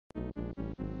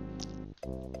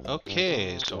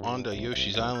Okay, so on to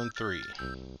Yoshi's Island 3.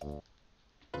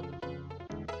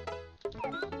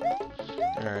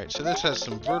 Alright, so this has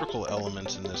some vertical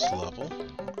elements in this level.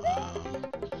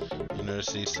 You notice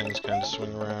these things kind of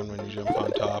swing around when you jump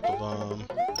on top of them.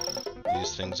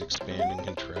 These things expand and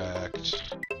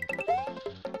contract.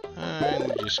 And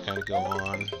you just kind of go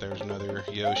on. There's another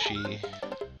Yoshi.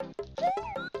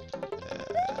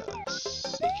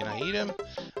 Let's see, can I eat him?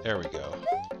 There we go.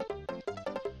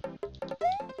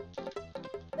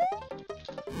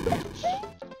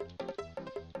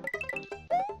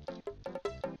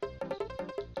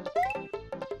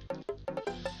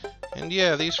 And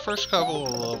yeah, these first couple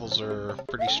of levels are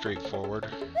pretty straightforward.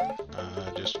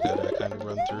 Just gotta kind of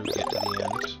run through, get to the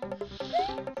end.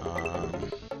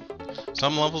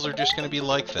 Some levels are just gonna be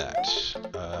like that.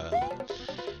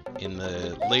 In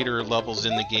the later levels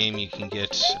in the game, you can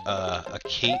get a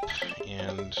cape,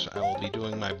 and I will be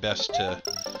doing my best to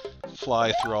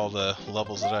fly through all the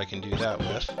levels that I can do that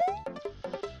with.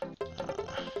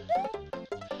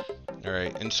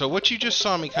 Alright, and so what you just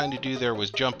saw me kind of do there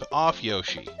was jump off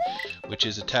Yoshi, which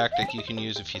is a tactic you can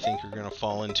use if you think you're going to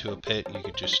fall into a pit. You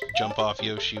could just jump off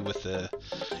Yoshi with the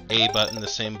A button, the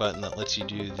same button that lets you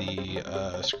do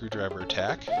the screwdriver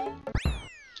attack.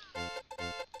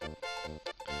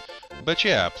 But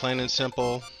yeah, plain and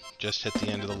simple, just hit the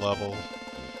end of the level.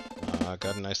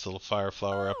 Got a nice little fire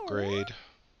flower upgrade.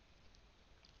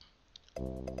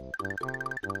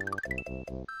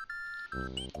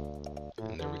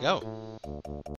 And there we go.